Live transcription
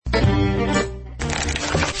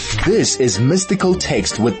This is Mystical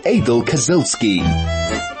Text with Adel Kazilski.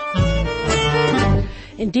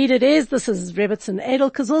 Indeed it is. This is Rebbetzin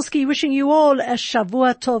Adel Kazilski wishing you all a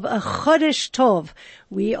Shavua Tov, a Chodesh Tov.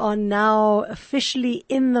 We are now officially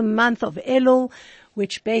in the month of Elul,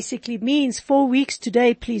 which basically means 4 weeks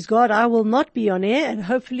today, please God, I will not be on air, and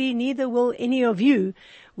hopefully neither will any of you.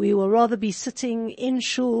 We will rather be sitting in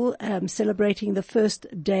shul, celebrating the first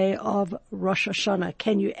day of Rosh Hashanah.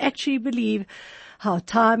 Can you actually believe how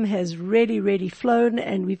time has really flown,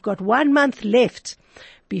 and we've got 1 month left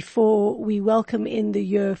before we welcome in the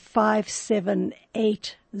year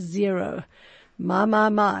 5780.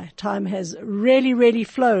 My. Time has really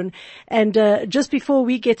flown. And just before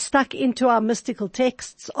we get stuck into our mystical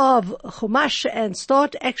texts of Chumash and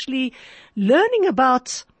start actually learning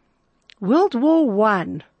about World War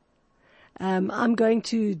I, I'm going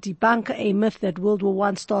to debunk a myth that World War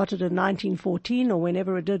I started in 1914 or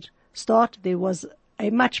whenever it did start. There was a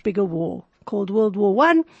much bigger war called World War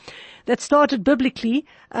I that started biblically.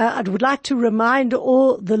 I would like to remind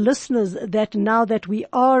all the listeners that now that we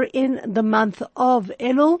are in the month of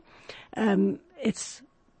Elul, it's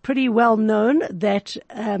pretty well known that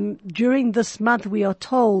during this month we are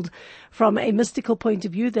told from a mystical point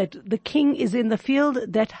of view that the king is in the field,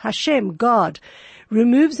 that Hashem, God,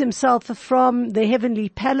 removes himself from the heavenly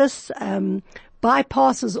palace,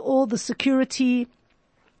 bypasses all the security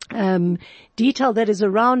detail that is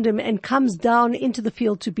around him and comes down into the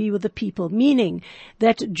field to be with the people, meaning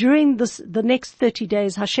that during the next 30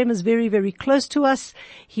 days, Hashem is very close to us.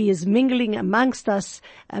 He is mingling amongst us.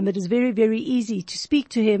 It is very easy to speak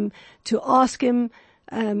to him, to ask him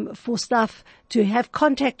for stuff, to have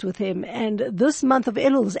contact with him. And this month of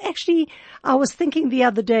Elul is actually, I was thinking the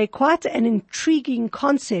other day, quite an intriguing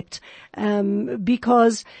concept,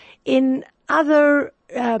 because in other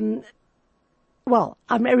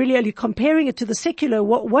I'm really only comparing it to the secular.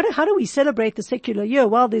 How do we celebrate the secular year?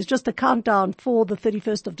 Well, there's just a countdown for the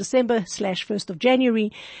 31st of December / 1st of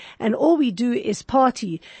January, and all we do is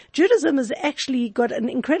party. Judaism has actually got an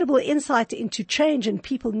incredible insight into change and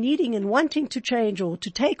people needing and wanting to change or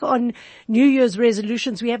to take on New Year's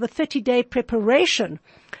resolutions. We have a 30-day preparation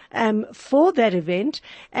for that event.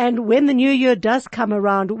 And when the new year does come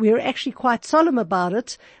around, we're actually quite solemn about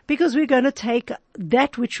it because we're going to take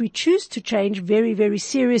that which we choose to change very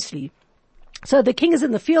seriously. So the king is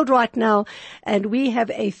in the field right now, and we have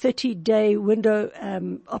a 30-day window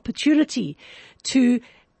opportunity to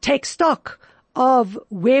take stock of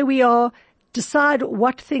where we are, decide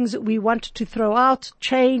what things we want to throw out,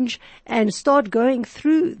 change, and start going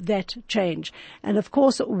through that change. And of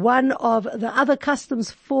course, one of the other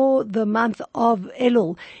customs for the month of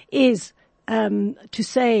Elul is to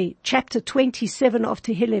say chapter 27 of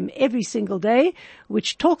Tehillim every single day,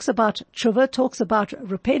 which talks about tshuva, talks about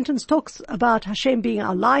repentance, talks about Hashem being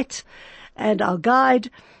our light and our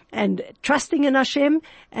guide, and trusting in Hashem.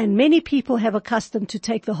 And many people have a custom to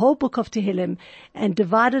take the whole book of Tehillim and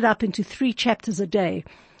divide it up into 3 chapters a day,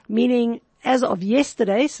 meaning as of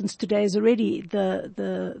yesterday, since today is already the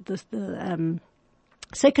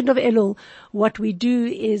 2nd of Elul, what we do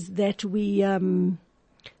is that we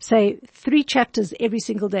say 3 chapters every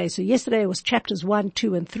single day. So yesterday was chapters 1,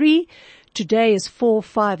 2, and 3. Today is 4,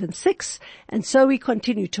 5, and 6. And so we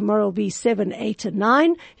continue. Tomorrow will be 7, 8, and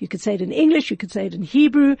 9. You could say it in English. You could say it in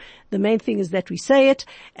Hebrew. The main thing is that we say it.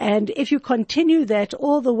 And if you continue that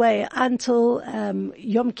all the way until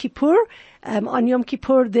Yom Kippur, on Yom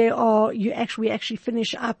Kippur we actually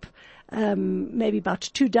finish up maybe about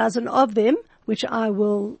 2 dozen of them, which I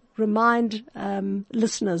will remind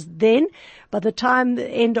listeners then. By the time the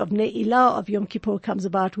end of Ne'ilah of Yom Kippur comes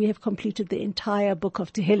about, we have completed the entire book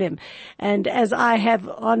of Tehillim. And as I have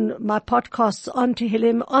on my podcasts on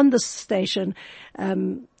Tehillim on this station,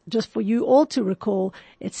 just for you all to recall,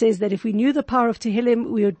 it says that if we knew the power of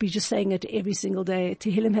Tehillim, we would be just saying it every single day.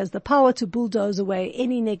 Tehillim has the power to bulldoze away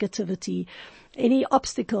any negativity, any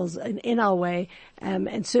obstacles in our way.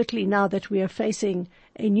 And certainly now that we are facing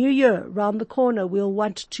a new year round the corner, we'll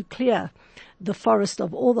want to clear the forest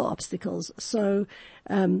of all the obstacles. So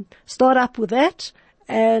start up with that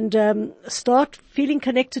and start feeling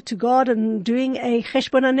connected to God and doing a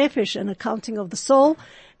cheshbon hanefesh, an accounting of the soul.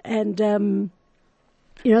 And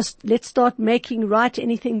let's start making right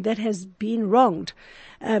anything that has been wronged.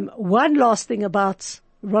 One last thing about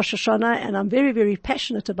Rosh Hashanah, and I'm very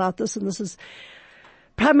passionate about this, and this is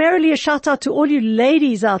primarily a shout out to all you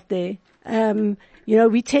ladies out there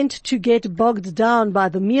We tend to get bogged down by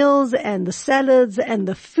the meals and the salads and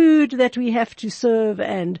the food that we have to serve.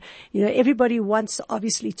 And, everybody wants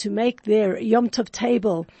obviously to make their Yom Tov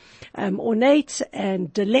table, ornate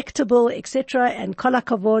and delectable, etc. And kol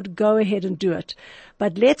hakavod, go ahead and do it.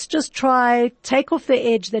 But let's just take off the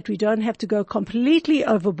edge that we don't have to go completely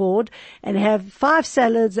overboard and have 5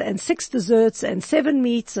 salads and 6 desserts and 7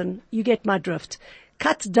 meats, and you get my drift.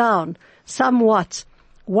 Cut down somewhat,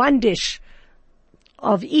 1 dish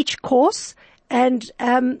of each course, and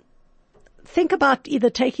think about either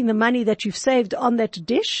taking the money that you've saved on that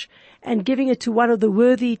dish and giving it to one of the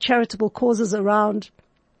worthy charitable causes around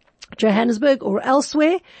Johannesburg or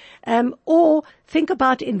elsewhere, or think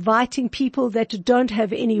about inviting people that don't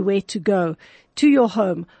have anywhere to go to your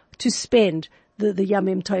home to spend the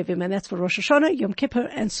Yamim Tovim, and that's for Rosh Hashanah, Yom Kippur,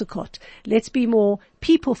 and Sukkot. Let's be more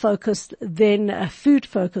people-focused than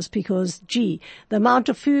food-focused, because, the amount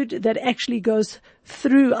of food that actually goes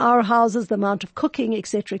through our houses, the amount of cooking,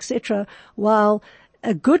 etc., while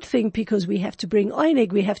a good thing, because we have to bring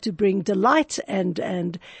oineg, we have to bring delight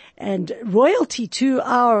and royalty to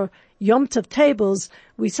our Yom Tov tables,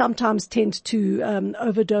 we sometimes tend to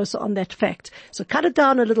overdose on that fact. So cut it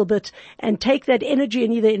down a little bit and take that energy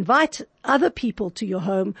and either invite other people to your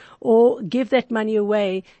home or give that money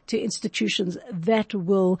away to institutions that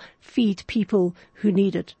will feed people who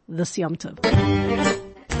need it this Yom Tov.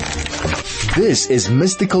 This is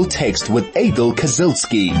Mystical Text with Adel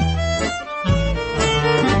Kazilsky.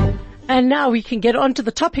 And now we can get on to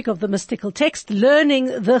the topic of the mystical text, learning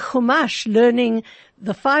the Chumash, learning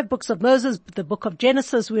the 5 books of Moses, the book of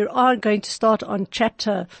Genesis. We are going to start on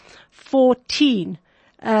chapter 14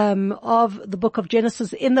 of the book of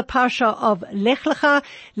Genesis in the parsha of Lech Lecha.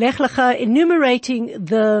 Lech Lecha enumerating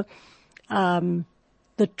the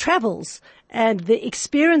travels and the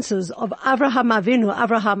experiences of Avraham Avinu,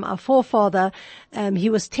 Avraham, our forefather. He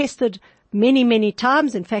was tested many, many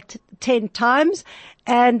times, in fact, 10 times.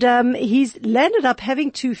 And he's landed up having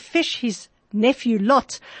to fish his nephew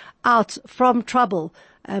Lot out from trouble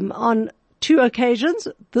on 2 occasions.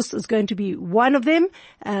 This is going to be one of them.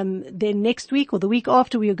 Then next week or the week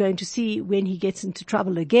after, we are going to see when he gets into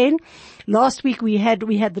trouble again. Last week we had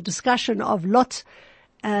the discussion of Lot's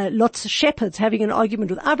shepherds having an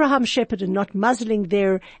argument with Abraham's shepherd and not muzzling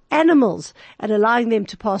their animals and allowing them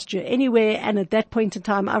to pasture anywhere. And at that point in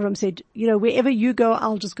time, Abraham said, wherever you go,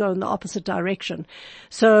 I'll just go in the opposite direction.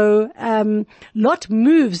 So, Lot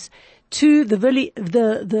moves to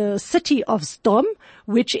the city of Sodom,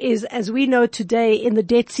 which is, as we know today, in the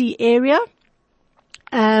Dead Sea area.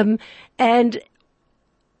 And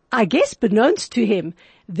I guess beknownst to him,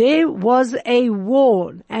 there was a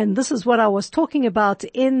war, and this is what I was talking about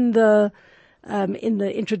in the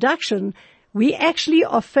introduction. We actually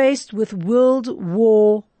are faced with World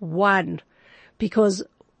War I, because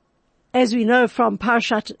as we know from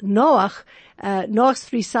Parshat Noach, Noach's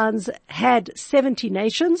 3 sons had 70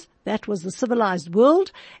 nations. That was the civilized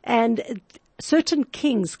world, and certain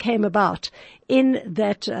kings came about in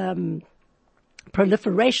that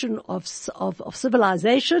proliferation of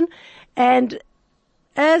civilization. And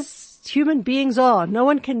as human beings are, no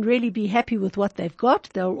one can really be happy with what they've got.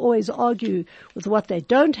 They'll always argue with what they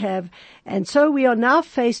don't have. And so we are now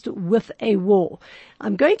faced with a war.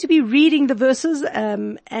 I'm going to be reading the verses,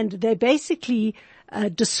 and they basically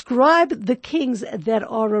describe the kings that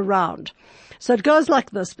are around. So it goes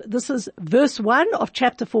like this. This is verse 1 of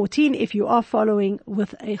chapter 14, if you are following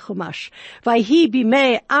with a Chumash. Vayhi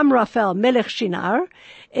bimei Amraphel melech Shinar.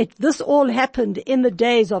 This all happened in the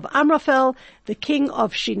days of Amraphel, the king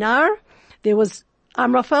of Shinar. There was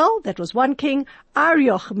Amraphel, that was one king.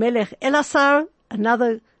 Arioch melech Elasar,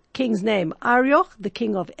 another king's name. Arioch, the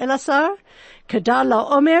king of Elasar. Kedar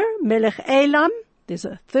laomer melech Elam. There's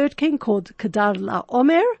a third king called Kedar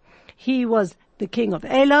laomer. He was the king of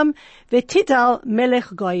Elam. Vetidal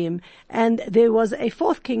melech Goyim. And there was a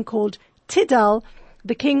 4th king called Tidal,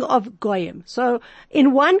 the king of Goyim. So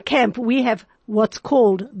in one camp we have what's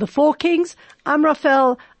called the 4 kings,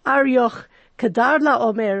 Amraphel, Arioch, Kedar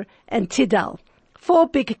laomer, and Tidal. 4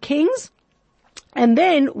 big kings. And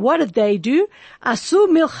then what did they do? Asu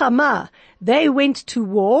milchama. They went to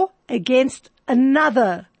war against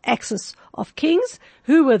another axis of kings.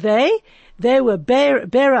 Who were they? They were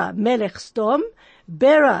Bera melech Sdom,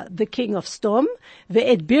 Bera the king of Sdom,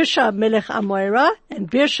 ve'ed Birsha melech Amoira, and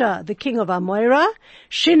Birsha the king of Amoira,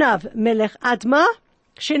 Shinav melech Adma,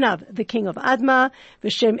 Shinav the king of Adma,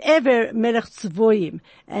 ve'Shem Ever melech Tzvoim,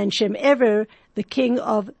 and Shem Ever the king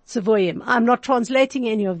of Tzvoim. I'm not translating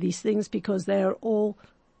any of these things because they are all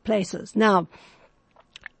places. Now,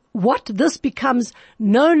 what this becomes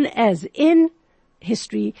known as in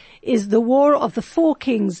history is the war of the 4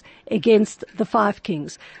 kings against the 5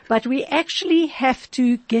 kings. But we actually have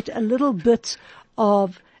to get a little bit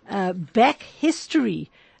of back history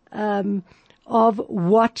of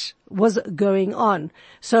what was going on.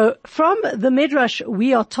 So from the Midrash,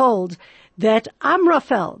 we are told that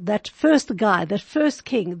Amraphel, that first guy, that first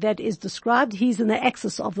king that is described, he's in the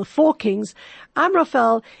axis of the 4 kings.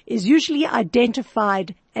 Amraphel is usually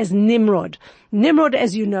identified as Nimrod. Nimrod,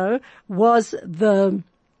 as you know, was the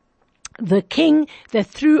king that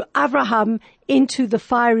threw Abraham into the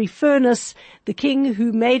fiery furnace, the king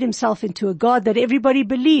who made himself into a god that everybody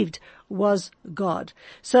believed was God.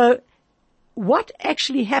 So what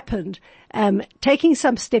actually happened, taking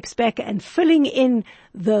some steps back and filling in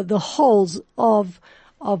the holes of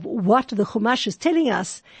what the Chumash is telling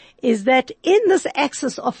us, is that in this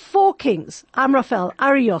axis of 4 kings, Amraphel,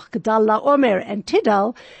 Arioch, Kedar, Laomer, and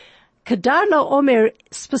Tidal, Kedar Laomer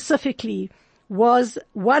specifically was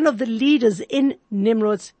one of the leaders in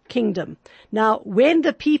Nimrod's kingdom. Now, when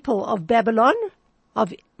the people of Babylon,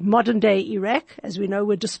 of modern-day Iraq, as we know,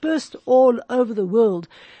 were dispersed all over the world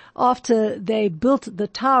after they built the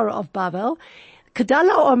Tower of Babel, Kedar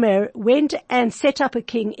Laomer went and set up a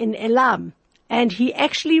king in Elam, and he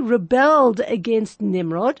actually rebelled against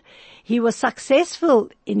Nimrod. He was successful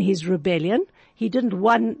in his rebellion. He didn't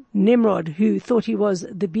want Nimrod, who thought he was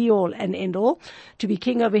the be-all and end-all, to be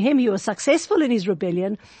king over him. He was successful in his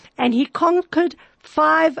rebellion, and he conquered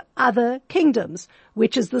 5 other kingdoms,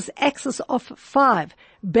 which is this axis of 5.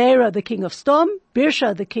 Bera, the king of Sdom,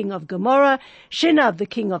 Birsha, the king of Gomorrah, Shinav, the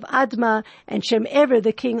king of Admah, and Shem-Ever,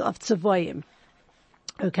 the king of Tzevoim.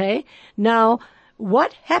 Okay? Now,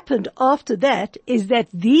 what happened after that is that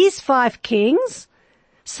these 5 kings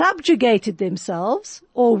subjugated themselves,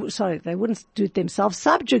 they wouldn't do it themselves,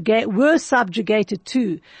 were subjugated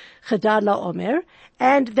to Kedar Laomer,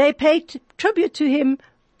 and they paid tribute to him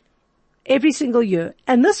every single year.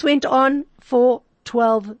 And this went on for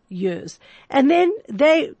 12 years. And then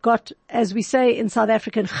they got, as we say in South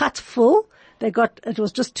African, chatful. It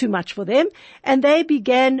was just too much for them. And they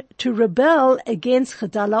began to rebel against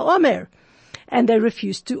Kedar Laomer. And they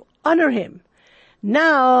refused to honor him.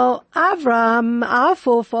 Now, Avram, our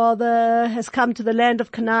forefather, has come to the land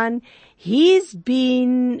of Canaan. He's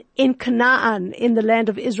been in Canaan, in the land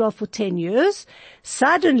of Israel, for 10 years.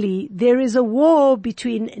 Suddenly, there is a war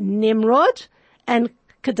between Nimrod and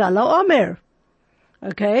Kedar Laomer.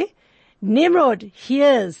 Okay? Nimrod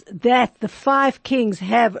hears that the 5 kings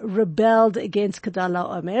have rebelled against Kedar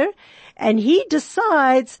Laomer, and he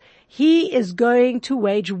decides he is going to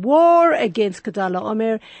wage war against Kedar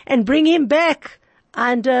Laomer and bring him back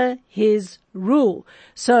under his rule.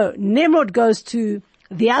 So Nimrod goes to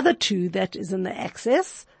the other 2 that is in the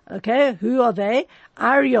axis. Okay, who are they?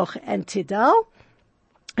 Arioch and Tidal.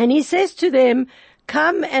 And he says to them,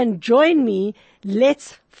 come and join me.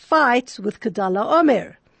 Let's fight with Kedar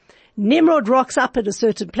Laomer. Nimrod rocks up at a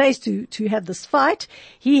certain place to have this fight.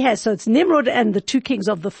 So it's Nimrod and the 2 kings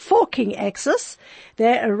of the 4 king axis.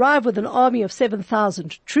 They arrive with an army of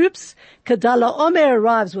 7,000 troops. Kedar Laomer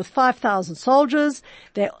arrives with 5,000 soldiers.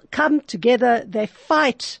 They come together. They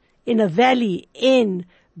fight in a valley in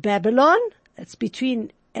Babylon. It's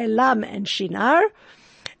between Elam and Shinar.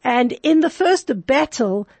 And in the first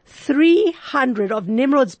battle, 300 of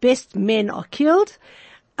Nimrod's best men are killed.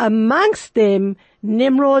 Amongst them,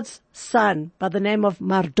 Nimrod's son by the name of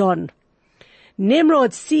Mardon.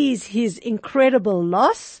 Nimrod sees his incredible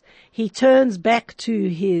loss. He turns back to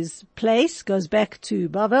his place, goes back to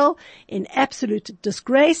Babel in absolute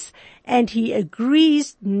disgrace, and he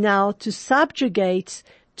agrees now to subjugate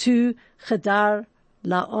to Kedar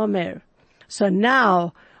Laomer. So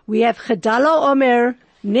now we have Kedar Laomer,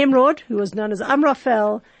 Nimrod, who was known as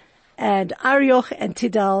Amraphel, and Arioch and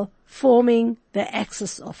Tidal forming the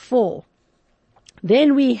axis of 4.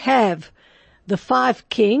 Then we have the 5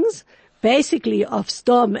 kings, basically of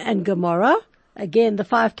Sdom and Gomorrah. Again, the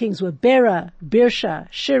 5 kings were Bera, Birsha,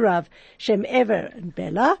 Shirav, Shem-Ever, and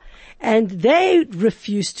Bela. And they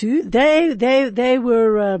refused to. They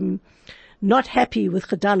were not happy with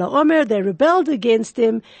Kedar Laomer. They rebelled against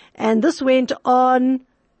him. And this went on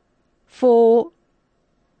for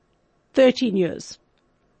 13 years.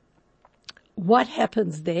 What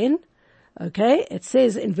happens then? Okay, it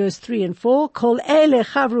says in verse 3 and 4, Kol ele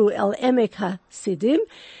chavru el emek ha-sidim.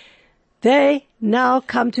 They now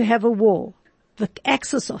come to have a war. The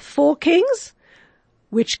axis of 4 kings,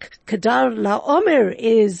 which Kedar Laomer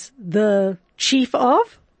is the chief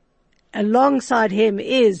of. Alongside him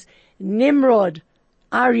is Nimrod,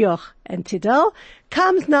 Arioch, and Tidal,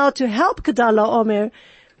 comes now to help Kedar Laomer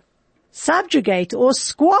subjugate or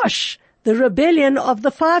squash the rebellion of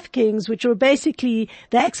the 5 kings, which were basically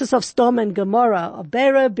the axis of Sodom and Gomorrah, of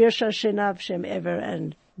Bera, Birsha, Shenav, Shem Ever,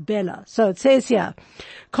 and Bela. So it says here,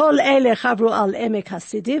 Kol ele chavru al emek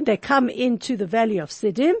hasidim, they come into the valley of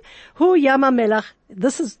Siddim, hu Yama Melach,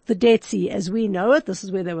 this is the Dead Sea as we know it, this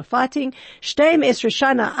is where they were fighting, Shteim esre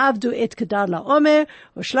shana avdu et kedar laomer,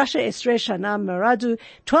 or shlasha esre shana maradu,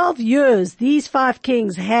 12 years these 5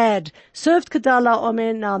 kings had served Kedar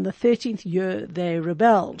laomer, now in the 13th year they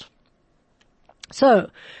rebelled. So,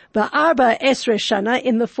 ba'arba esre shana,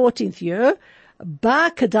 in the 14th year,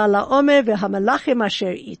 ba Kedar laomer v'hamalachim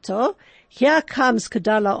asher ito, here comes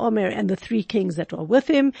Kedar laomer and the 3 kings that were with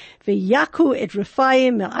him, v'yaku et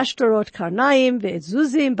Rephaim me'ashtarot karnaim, ve'et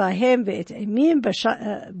zuzim bahem, ve'et emim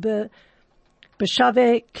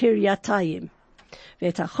b'shave kiryatayim,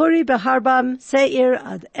 ve'et achori beharbam seir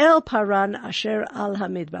ad el paran asher al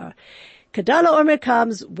hamidbar. Kedar laomer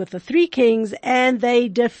comes with the 3 kings and they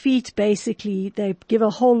defeat, basically, they give a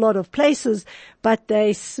whole lot of places, but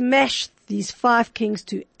they smash these 5 kings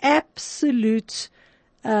to absolute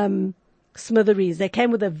smithereens. They came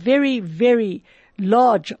with a very, very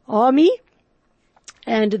large army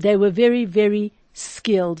and they were very, very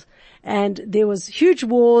skilled. And there was huge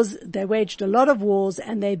wars. They waged a lot of wars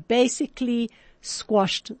and they basically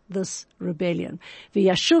squashed this rebellion.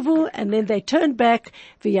 V'yashuvu, and then they turned back.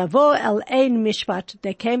 V'yavo el Ein Mishpat.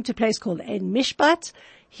 They came to a place called Ein Mishpat.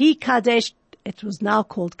 He Kadesh. It was now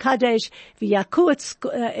called Kadesh. V'yaku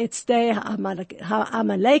etztei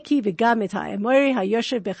ha'amaleki v'gam et ha'emori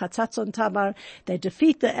ha'yoshev bechatzon Tamar. They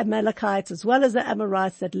defeat the Amalekites as well as the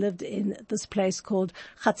Amorites that lived in this place called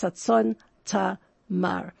Chatzatzon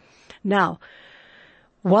Tamar. Now,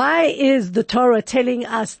 why is the Torah telling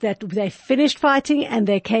us that they finished fighting and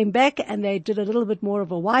they came back and they did a little bit more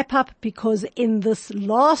of a wipe up? Because in this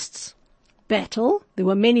last battle, there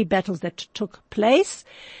were many battles that took place.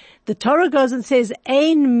 The Torah goes and says,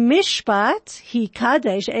 Ein Mishpat, he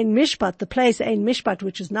Kadesh, Ein Mishpat, the place Ein Mishpat,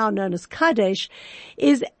 which is now known as Kadesh,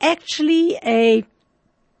 is actually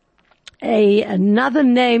another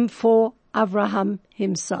name for Avraham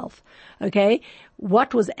himself. Okay?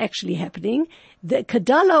 What was actually happening? The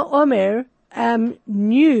Kedar laomer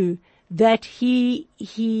knew that he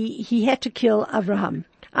had to kill Avraham.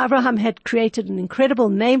 Avraham had created an incredible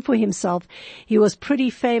name for himself. He was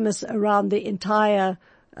pretty famous around the entire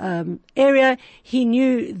area. He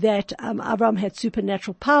knew that Avraham had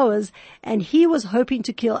supernatural powers, and he was hoping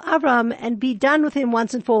to kill Avraham and be done with him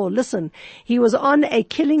once and for all. Listen, he was on a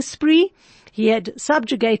killing spree. He had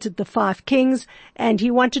subjugated the 5 kings, and he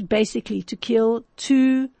wanted basically to kill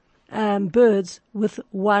 2 birds with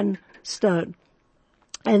 1 stone.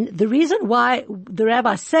 And the reason why the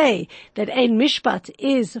rabbis say that Ein Mishpat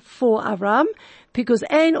is for Avraham, because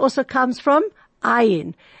Ein also comes from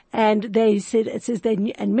Ayin. And they said, it says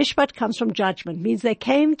and Mishpat comes from judgment, means they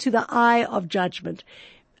came to the eye of judgment.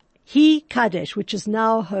 He Kadesh, which is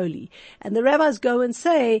now holy. And the rabbis go and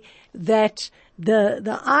say that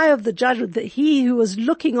the eye of the judgment, that he who was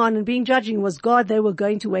looking on and being judging was God. They were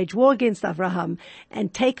going to wage war against Avraham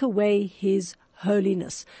and take away his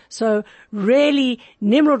holiness. So really,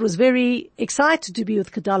 Nimrod was very excited to be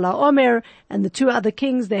with Kedar laomer and the 2 other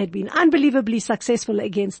kings. They had been unbelievably successful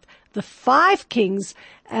against the 5 kings.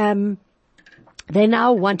 They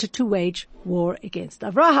now wanted to wage war against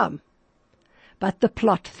Avraham. But the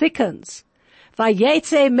plot thickens.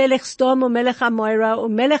 Vayetze melech Sodom umelech Amora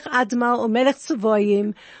umelech Adma umelech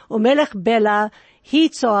Tzevoyim umelech Bela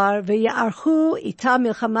hitzar v'ya'archu itam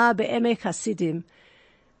milchama be'emek hasidim.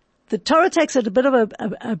 The Torah takes it a bit of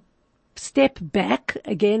a step back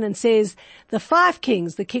again and says the 5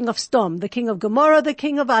 kings, the king of Sodom, the king of Gomorrah, the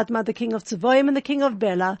king of Adma, the king of Tzevoyim, and the king of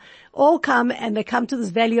Bela, all come and they come to this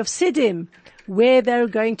valley of Siddim, where they're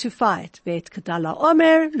going to fight. Ve'et Kedar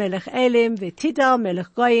laomer, melech Elim, ve'tidal,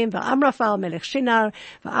 melech Goyim, ve'amrafal, melech Shinar,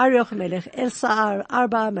 ve'arioch, melech El-Sa'ar,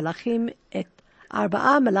 arba'a melachim et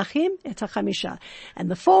ha'chamisha. And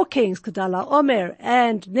the 4 kings, Kedar laomer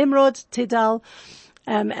and Nimrod, Tidal,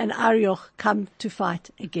 and Arioch come to fight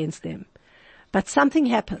against them. But something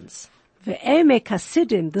happens. Ve'emek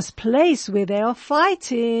hasidim, this place where they are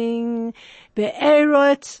fighting,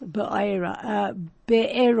 be'erot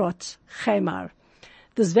chemar.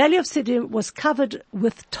 This valley of Siddim was covered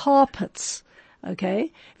with tar pits.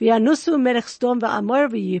 Okay? V'yanusu melech Sodom v'amor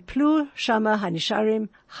v'yiplu shama hanisharim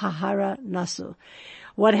hahara nasu.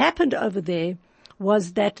 What happened over there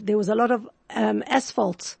was that there was a lot of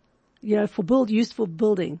asphalt, used for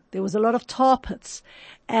building. There was a lot of tar pits,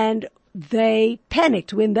 and they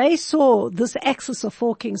panicked when they saw this axis of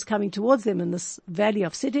 4 kings coming towards them in this valley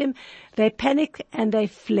of Siddim. They panicked and they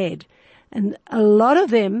fled. And a lot of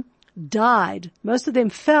them died. Most of them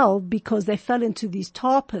fell because they fell into these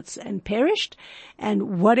tar pits and perished, and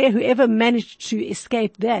whoever managed to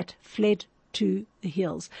escape that fled to the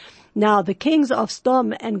hills. Now, the kings of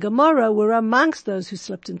Sodom and Gomorrah were amongst those who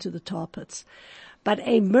slipped into the tar pits. But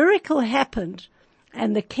a miracle happened,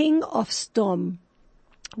 and the king of Sodom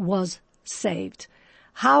was saved.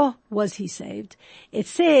 How was he saved? It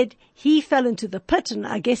said he fell into the pit, and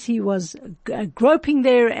I guess he was groping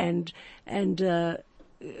there and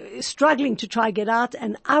struggling to try get out,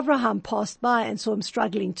 and Abraham passed by and saw him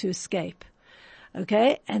struggling to escape.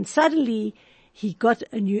 Okay? And suddenly he got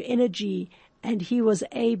a new energy and he was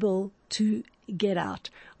able to get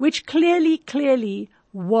out, which clearly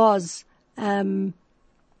was a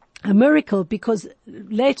miracle, because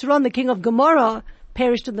later on the king of Gomorrah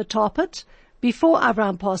perished in the tar pit before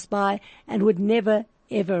Abraham passed by and would never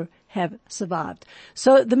ever have survived.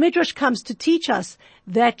 So the Midrash comes to teach us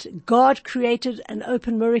that God created an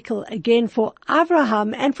open miracle again for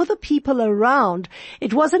Abraham and for the people around.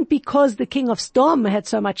 It wasn't because the king of Sodom had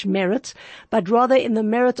so much merit, but rather in the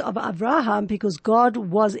merit of Abraham, because God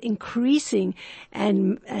was increasing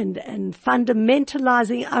and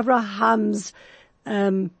fundamentalizing Abraham's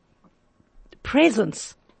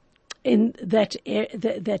presence in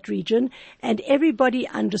that region, and everybody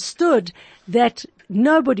understood that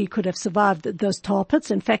nobody could have survived those tar pits.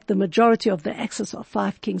 In fact, the majority of the axis of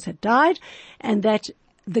 5 kings had died, and that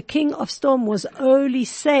the king of Sodom was only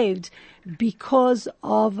saved because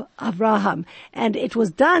of Abraham. And it was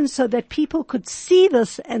done so that people could see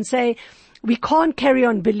this and say, we can't carry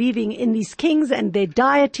on believing in these kings and their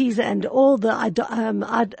deities and all the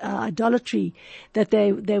idolatry that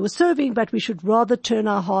they were serving, but we should rather turn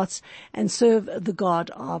our hearts and serve the God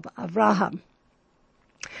of Abraham.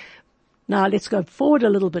 Now let's go forward a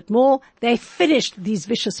little bit more. They finished these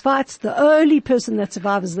vicious fights. The only person that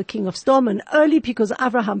survived is the king of Sodom, and only because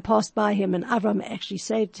Abraham passed by him and Abraham actually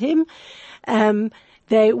saved him.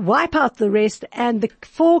 They wipe out the rest, and the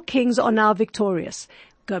 4 kings are now victorious.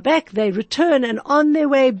 Go back, they return, and on their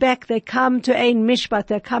way back they come to Ein Mishpat.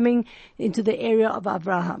 They're coming into the area of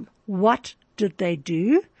Abraham. What did they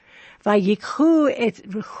do? Vayikhu et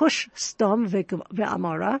rechush Sodom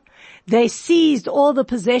ve'Amorah. They seized all the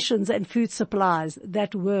possessions and food supplies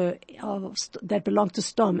that belonged to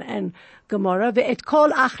Sodom and Gomorrah. Ve'et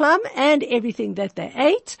kol achlam, and everything that they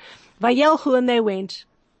ate. Vayelchu, and they went.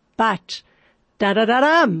 But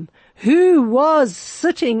who was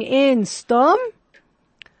sitting in Sodom?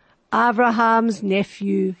 Abraham's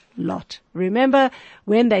nephew Lot. Remember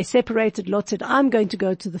when they separated, Lot said, I'm going to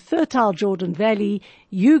go to the fertile Jordan Valley.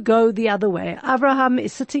 You go the other way. Abraham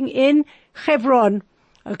is sitting in Hebron,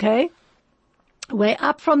 okay, way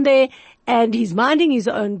up from there, and he's minding his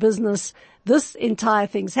own business. This entire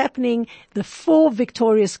thing's happening. The 4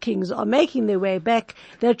 victorious kings are making their way back.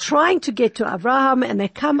 They're trying to get to Abraham, and they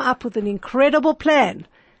come up with an incredible plan.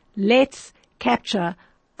 Let's capture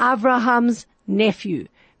Abraham's nephew.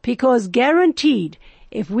 Because guaranteed,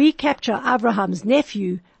 if we capture Abraham's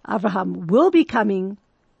nephew, Abraham will be coming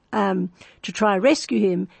to try and rescue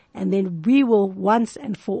him, and then we will once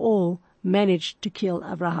and for all manage to kill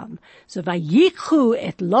Abraham. So vayikhu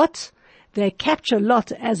et Lot, they capture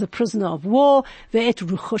Lot as a prisoner of war, ve'et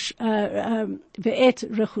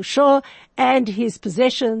rechusho, and his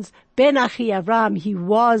possessions, ben achi Abraham, he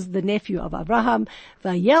was the nephew of Abraham,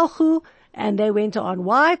 vayelchu, and they went on.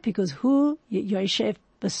 Why? Because Yosef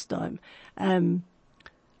Sodom.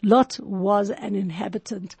 Lot was an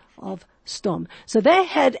inhabitant of Sodom. So they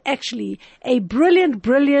had actually a brilliant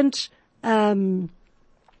plan,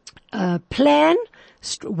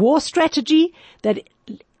 war strategy, that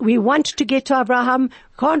we want to get to Abraham,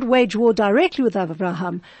 can't wage war directly with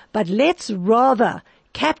Abraham, but let's rather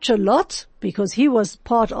capture Lot, because he was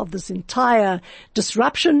part of this entire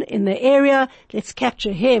disruption in the area. Let's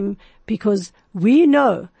capture him, because we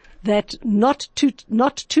know that not too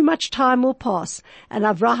much time will pass, and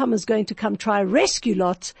Abraham is going to come try rescue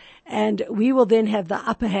Lot, and we will then have the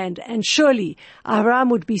upper hand. And surely Abraham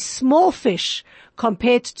would be small fish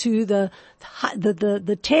compared to the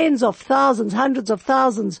tens of thousands, hundreds of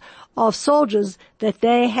thousands of soldiers that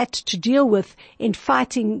they had to deal with in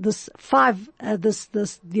fighting the 5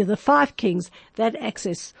 kings, that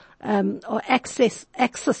axis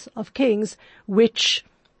of kings, which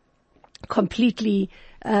completely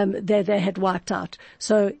they had wiped out.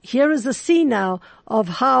 So here is a scene now of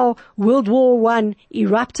how World War I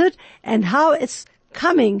erupted and how it's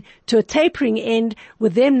coming to a tapering end,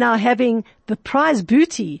 with them now having the prize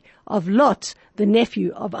booty of Lot, the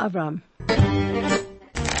nephew of Abraham.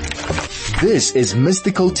 This is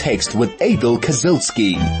Mystical Text with Adel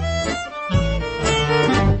Kazilsky.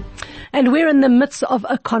 And we're in the midst of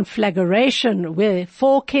a conflagration where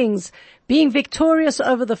 4 kings, being victorious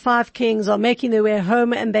over the 5 kings, are making their way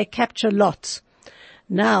home and they capture Lot.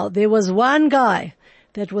 Now, there was one guy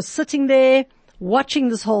that was sitting there watching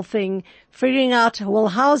this whole thing, figuring out, well,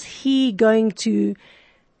 how's he going to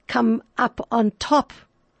come up on top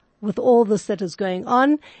with all this that is going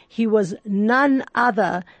on? He was none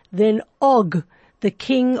other than Og, the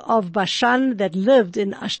king of Bashan that lived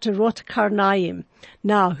in Ashtaroth Karnaim.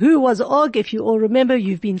 Now, who was Og? If you all remember,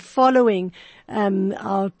 you've been following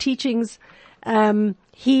our teachings.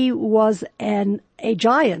 He was a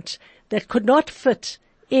giant that could not fit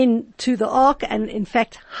into the ark, and in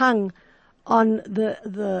fact hung on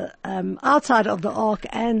the outside of the ark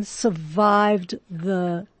and survived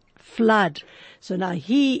the flood. So now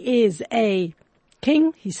he is a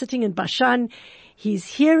king. He's sitting in Bashan. He's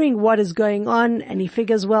hearing what is going on, and he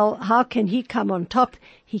figures, well, how can he come on top?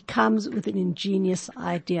 He comes with an ingenious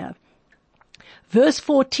idea. Verse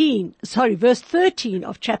 13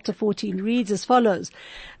 of chapter 14 reads as follows: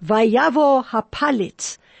 Vayavo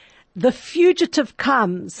hapalit, the fugitive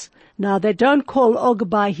comes. Now, they don't call Og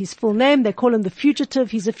by his full name. They call him the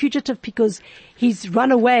fugitive. He's a fugitive because he's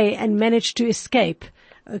run away and managed to escape.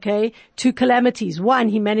 Okay, 2 calamities. 1,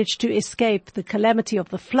 he managed to escape the calamity of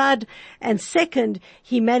the flood. And 2nd,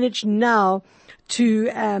 he managed now to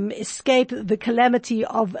escape the calamity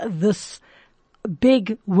of this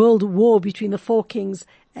big world war between the 4 kings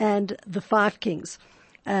and the 5 kings.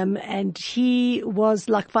 And he was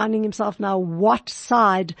like finding himself now, what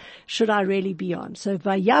side should I really be on? So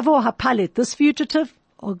Vayavo hapalit, this fugitive,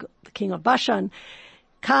 Og, the king of Bashan,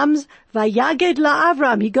 comes, Vayaged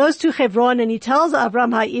la'Avram, he goes to Hebron and he tells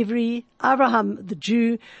Avram ha'Ivri, Avraham the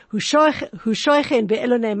Jew, who shoichen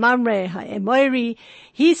be'elonei Mamre ha'emoiri,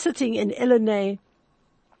 he's sitting in Elonei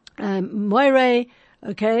Moire,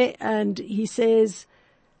 okay, and he says,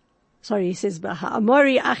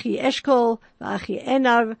 Ha'amori achi Eshkol, v'achi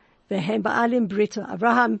Enav, v'hem ba'alim brit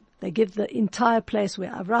Avraham. They give the entire place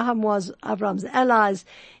where Avraham was, Avram's allies.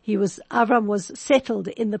 Avram was settled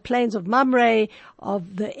in the plains of Mamre,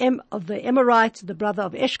 of the Emorite, the brother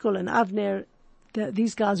of Eshkol and Avner.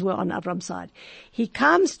 These guys were on Avram's side. He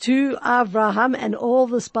comes to Avraham, and all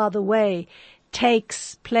this, by the way,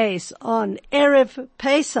 takes place on Erev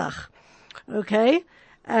Pesach. Okay?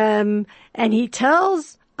 And he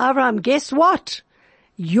tells Avraham, guess what?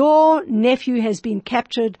 Your nephew has been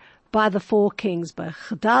captured by the 4 kings, by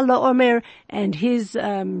Chadal Omer and his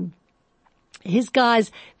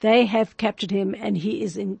guys. They have captured him and he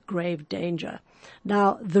is in grave danger.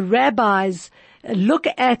 Now, the rabbis look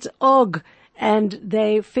at Og and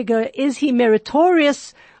they figure, is he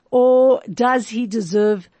meritorious or does he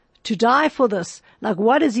deserve to die for this? Like,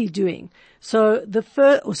 what is he doing? So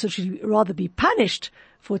so should he rather be punished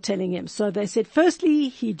for telling him? So they said, firstly,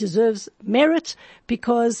 he deserves merit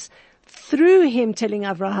because through him telling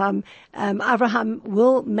Avraham, Avraham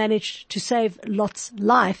will manage to save Lot's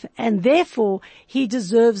life, and therefore he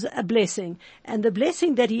deserves a blessing. And the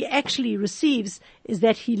blessing that he actually receives is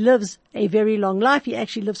that he lives a very long life. He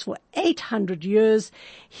actually lives for 800 years.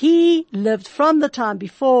 He lived from the time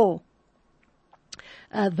before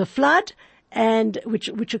the flood, and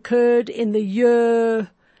which occurred in the year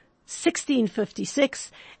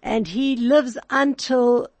 1656, and he lives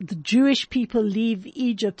until the Jewish people leave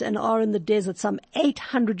Egypt and are in the desert some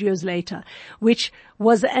 800 years later, which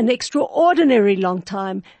was an extraordinary long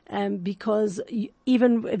time, because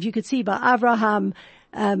even if you could see by Avraham,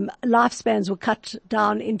 lifespans were cut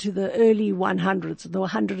down into the early 100s. The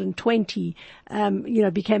 120,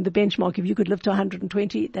 became the benchmark. If you could live to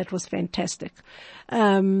 120, that was fantastic.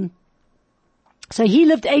 So he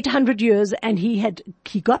lived 800 years and he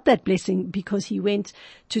got that blessing because he went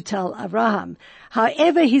to tell Avraham.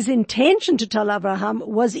 However, his intention to tell Avraham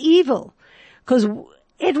was evil, because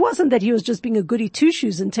it wasn't that he was just being a goody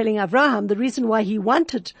two-shoes and telling Avraham. The reason why he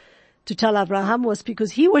wanted to tell Avraham was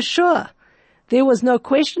because he was sure, there was no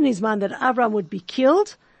question in his mind, that Avraham would be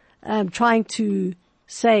killed, trying to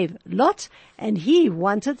save Lot, and he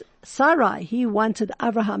wanted Sarai. He wanted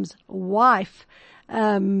Avraham's wife,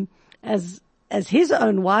 as his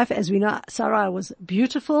own wife. As we know, Sarai was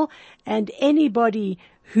beautiful, and anybody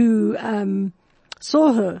who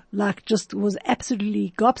saw her just was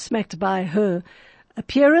absolutely gobsmacked by her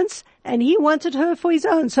appearance, and he wanted her for his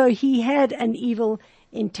own. So he had an evil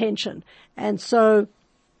intention. And so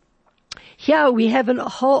here we have a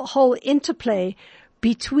whole interplay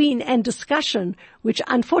between and discussion, which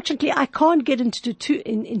unfortunately I can't get into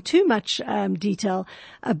too much detail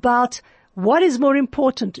about. What is more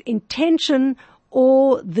important, intention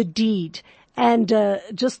or the deed? And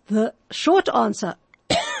just the short answer,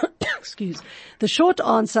 the short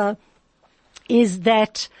answer is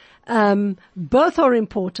that both are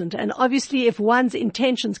important, and obviously if one's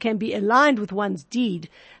intentions can be aligned with one's deed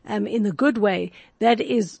in a good way, that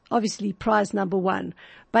is obviously prize number one.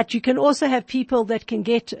 But you can also have people that can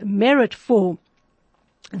get merit for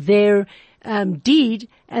their deed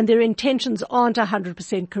and their intentions aren't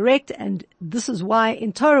 100% correct, and this is why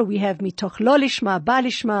in Torah we have mitoch lo lishma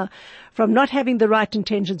balishma, from not having the right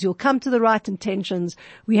intentions you'll come to the right intentions.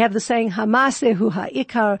 We have the saying hamaseh hu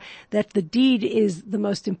ha'ikar, that the deed is the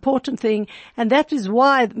most important thing, and that is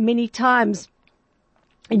why many times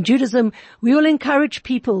in Judaism, we will encourage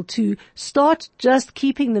people to start just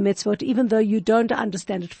keeping the mitzvot, even though you don't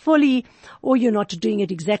understand it fully, or you're not doing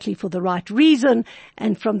it exactly for the right reason.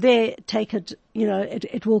 And from there, take it,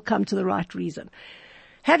 it will come to the right reason.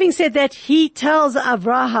 Having said that, he tells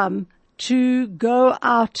Avraham to go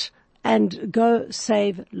out and go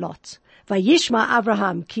save Lot. Vayishma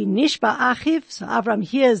Avraham ki nishba achiv. So Avraham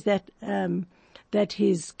hears that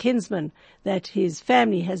his kinsman, that his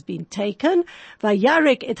family has been taken.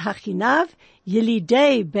 Vayarek et hachinav,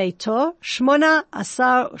 yelidei beito, shmona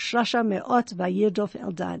asar shrasha me'ot vayirdof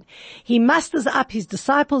eldan. He musters up his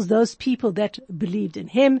disciples, those people that believed in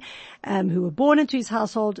him, who were born into his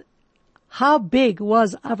household. How big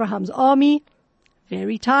was Abraham's army?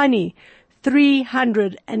 Very tiny.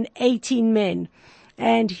 318 men.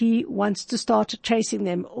 And he wants to start chasing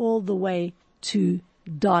them all the way to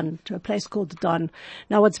Dan, to a place called Dan.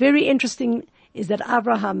 Now what's very interesting is that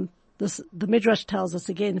Abraham, the Midrash tells us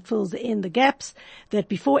again, fills in the gaps, that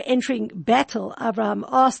before entering battle, Abraham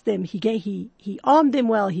asked them, he armed them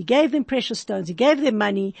well, he gave them precious stones, he gave them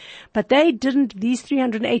money, but these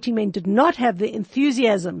 380 men did not have the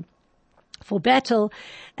enthusiasm for battle.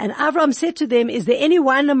 And Abraham said to them, is there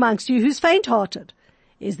anyone amongst you who's faint-hearted?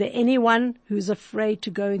 Is there anyone who's afraid to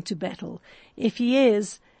go into battle? If he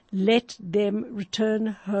is, let them return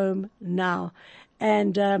home now.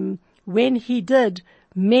 And when he did,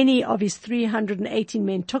 many of his 318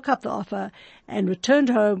 men took up the offer and returned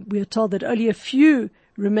home. We are told that only a few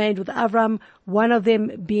remained with Avram, one of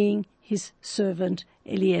them being his servant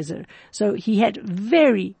Eliezer. So he had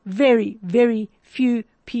very, very, very few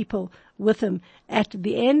people with him at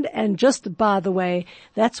the end. And just by the way,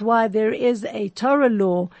 that's why there is a Torah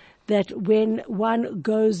law that when one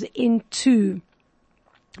goes into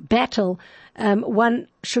battle, one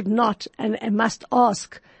should not and must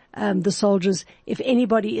ask the soldiers if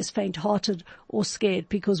anybody is faint-hearted or scared,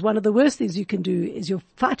 because one of the worst things you can do is you're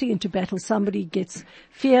fighting into battle, somebody gets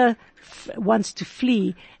fear, wants to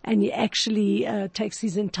flee, and he actually takes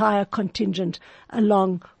his entire contingent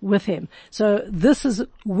along with him. So this is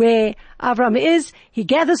where Avram is. He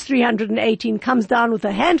gathers 318, comes down with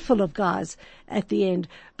a handful of guys at the end.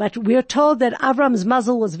 But we're told that Avram's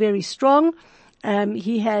muzzle was very strong.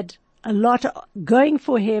 He had a lot going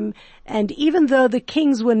for him, and even though the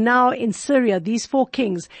kings were now in Syria, these 4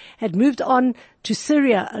 kings had moved on to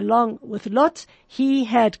Syria along with Lot, he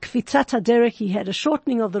had kfitzat haderech, he had a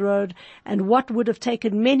shortening of the road, and what would have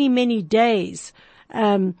taken many, many days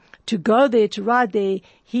to go there, to ride there,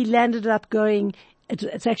 he landed up going,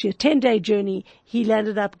 it's actually a 10-day journey, he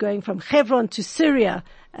landed up going from Hebron to Syria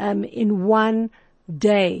in one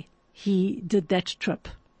day. He did that trip.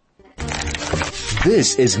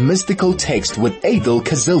 This is Mystical Text with Adel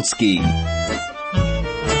Kazilsky.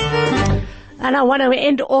 And I want to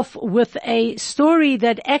end off with a story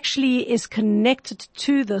that actually is connected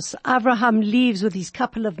to this. Abraham leaves with his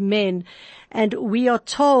couple of men, and we are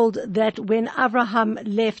told that when Abraham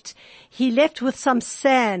left, he left with some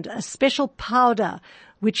sand, a special powder,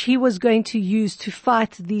 which he was going to use to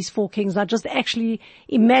fight these 4 kings. I just actually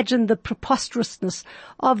imagine the preposterousness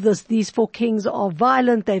of this. These 4 kings are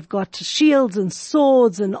violent. They've got shields and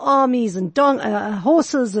swords and armies and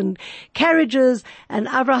horses and carriages. And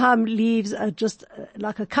Abraham leaves just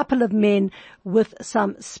like a couple of men with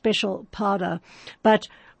some special powder. But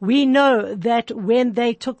we know that when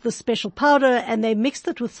they took the special powder and they mixed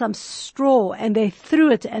it with some straw and they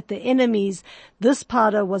threw it at the enemies, this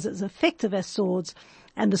powder was as effective as swords,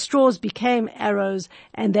 and the straws became arrows,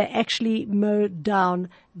 and they actually mowed down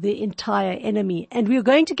the entire enemy. And we're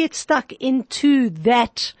going to get stuck into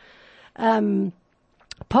that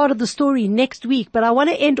part of the story next week, but I want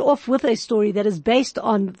to end off with a story that is based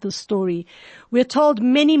on the story. We're told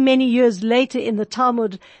many, many years later in the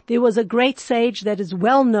Talmud, there was a great sage that is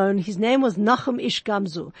well known. His name was Nachum Ish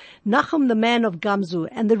Gamzu, Nachum the man of Gamzu.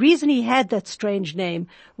 And the reason he had that strange name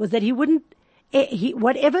was that he wouldn't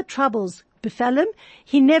Whatever troubles befell him,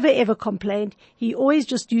 he never ever complained. He always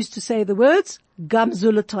just used to say the words,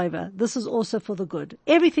 Gamzu l'toiva. This is also for the good.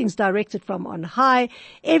 Everything's directed from on high.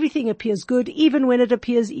 Everything appears good, even when it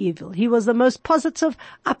appears evil. He was the most positive,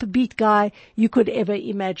 upbeat guy you could ever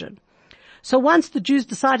imagine. So once the Jews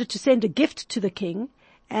decided to send a gift to the king,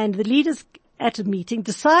 and the leaders at a meeting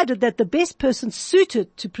decided that the best person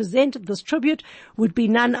suited to present this tribute would be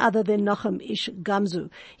none other than Nachum Ish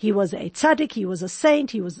Gamzu. He was a tzaddik, he was a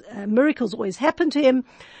saint, miracles always happened to him.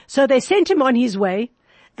 So they sent him on his way,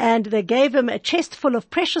 and they gave him a chest full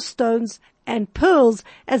of precious stones and pearls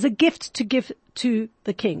as a gift to give to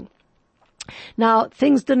the king. Now,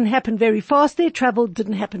 things didn't happen very fast there. Travel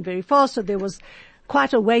didn't happen very fast, so there was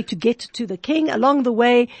quite a way to get to the king. Along the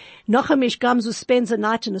way, Nachum Ish Gamzu spends a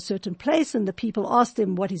night in a certain place, and the people asked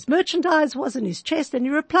him what his merchandise was in his chest, and he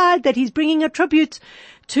replied that he's bringing a tribute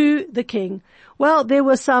to the king. Well, there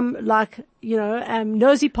were some,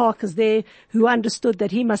 nosy Parkers there who understood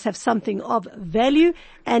that he must have something of value,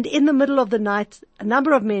 and in the middle of the night, a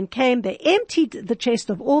number of men came, they emptied the chest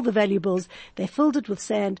of all the valuables, they filled it with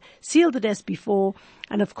sand, sealed it as before,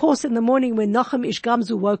 and of course in the morning when Nachum Ish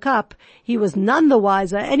Gamzu woke up, he was none the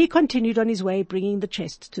wiser, and he continued on his way bringing the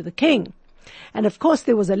chest to the king. And of course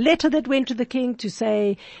there was a letter that went to the king to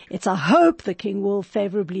say, it's our hope the king will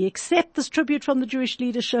favorably accept this tribute from the Jewish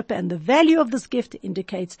leadership, and the value of this gift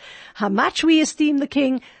indicates how much we esteem the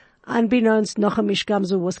king. Unbeknownst, Nachum Ish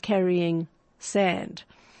Gamzu was carrying sand.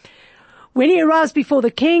 When he arrives before the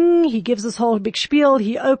king, he gives this whole big spiel.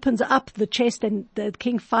 He opens up the chest and the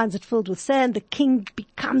king finds it filled with sand. The king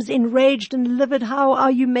becomes enraged and livid. How are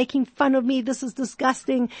you making fun of me? This is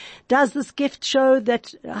disgusting. Does this gift show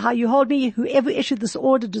that how you hold me? Whoever issued this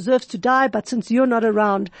order deserves to die, but since you're not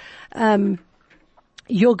around,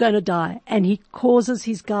 you're going to die. And he causes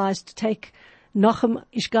his guys to take Nachum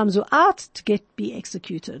Ish Gamzu out to be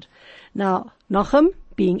executed. Now, Nachum,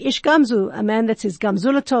 being Ish Gamzu, a man that says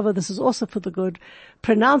Gamzu l'tova, this is also for the good,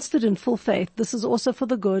 pronounced it in full faith, this is also for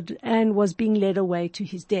the good, and was being led away to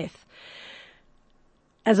his death.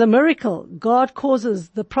 As a miracle, God causes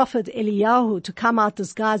the prophet Eliyahu to come out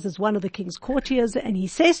disguised as one of the king's courtiers, and he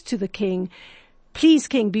says to the king, please,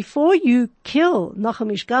 king, before you kill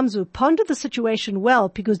Nachum Ish Gamzu, ponder the situation well,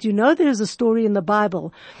 because you know there is a story in the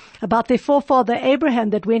Bible about their forefather Abraham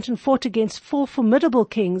that went and fought against 4 formidable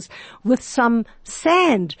kings with some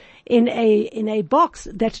sand in a box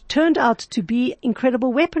that turned out to be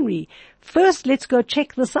incredible weaponry. First, let's go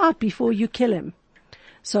check this out before you kill him.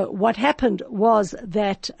 So what happened was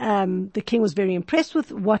that the king was very impressed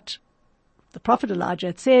with what the prophet Elijah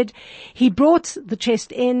had said. He brought the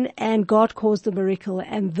chest in, and God caused a miracle,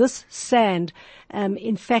 and this sand,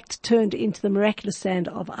 in fact, turned into the miraculous sand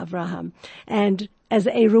of Abraham. And as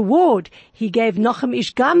a reward, he gave Nachum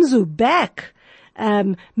Ish Gamzu back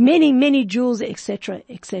many, many jewels, etc.,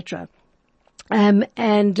 etc.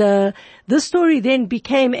 This story then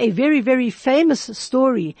became a very, very famous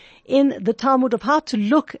story in the Talmud of how to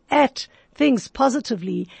look at things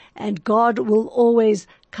positively, and God will always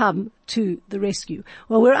come to the rescue.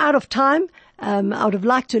 Well, we're out of time. I would have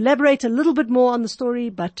liked to elaborate a little bit more on the story,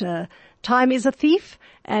 but time is a thief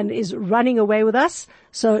and is running away with us.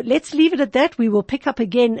 So let's leave it at that. We will pick up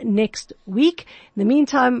again next week. In the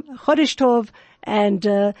meantime, Chodesh Tov,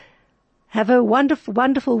 and have a wonderful,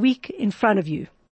 wonderful week in front of you.